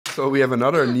So we have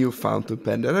another new fountain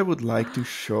pen that I would like to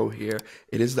show here.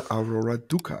 It is the Aurora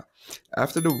Duca.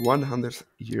 After the 100th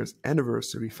year's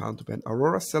anniversary fountain pen,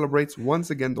 Aurora celebrates once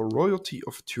again the royalty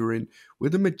of Turin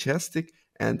with a majestic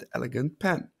and elegant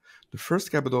pen. The first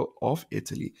capital of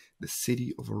Italy, the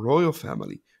city of a royal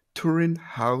family, Turin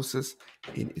houses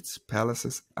in its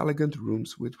palaces elegant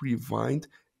rooms with refined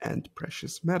and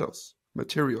precious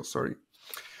materials.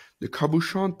 The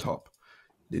cabochon top,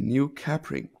 the new cap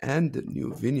ring, and the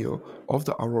new finial of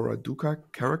the Aurora Duca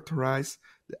characterize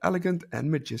the elegant and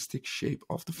majestic shape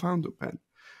of the fountain pen.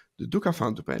 The Duca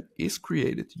fountain pen is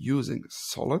created using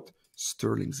solid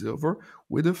sterling silver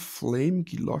with a flame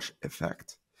guilloche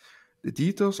effect. The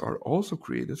details are also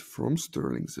created from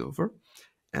sterling silver,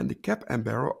 and the cap and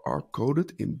barrel are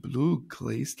coated in blue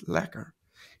glazed lacquer.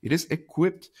 It is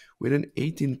equipped with an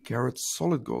 18-karat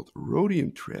solid gold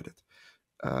rhodium-treated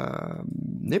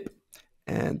nib,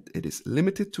 and it is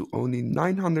limited to only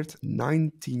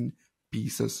 919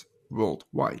 pieces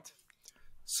worldwide.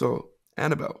 So,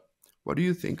 Annabelle, what do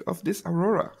you think of this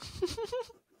Aurora?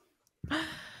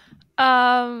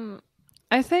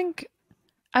 I think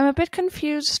I'm a bit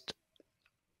confused.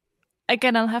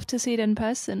 Again, I'll have to see it in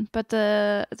person, but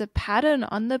the pattern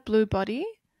on the blue body,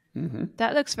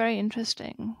 that looks very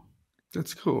interesting.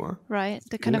 That's cool, huh? Right,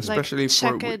 the kind of especially like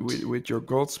checkered with your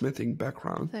goldsmithing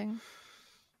background thing.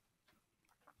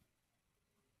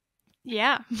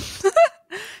 Yeah.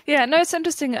 Yeah, no, it's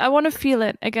interesting. I want to feel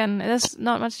it. Again, there's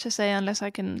not much to say unless I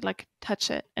can like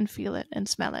touch it and feel it and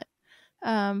smell it.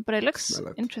 But it looks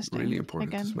interesting. Really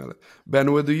important to smell it.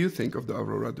 Ben, what do you think of the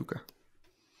Aurora Duca?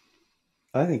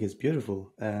 I think it's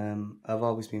beautiful. I've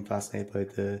always been fascinated by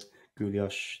the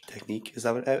guilloche technique. Is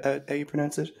that how you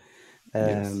pronounce it?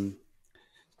 Yes.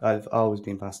 I've always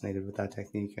been fascinated with that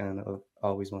technique, and I've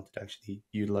always wanted to actually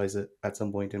utilize it at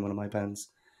some point in one of my pens.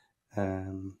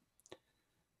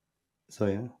 So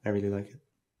yeah, I really like it.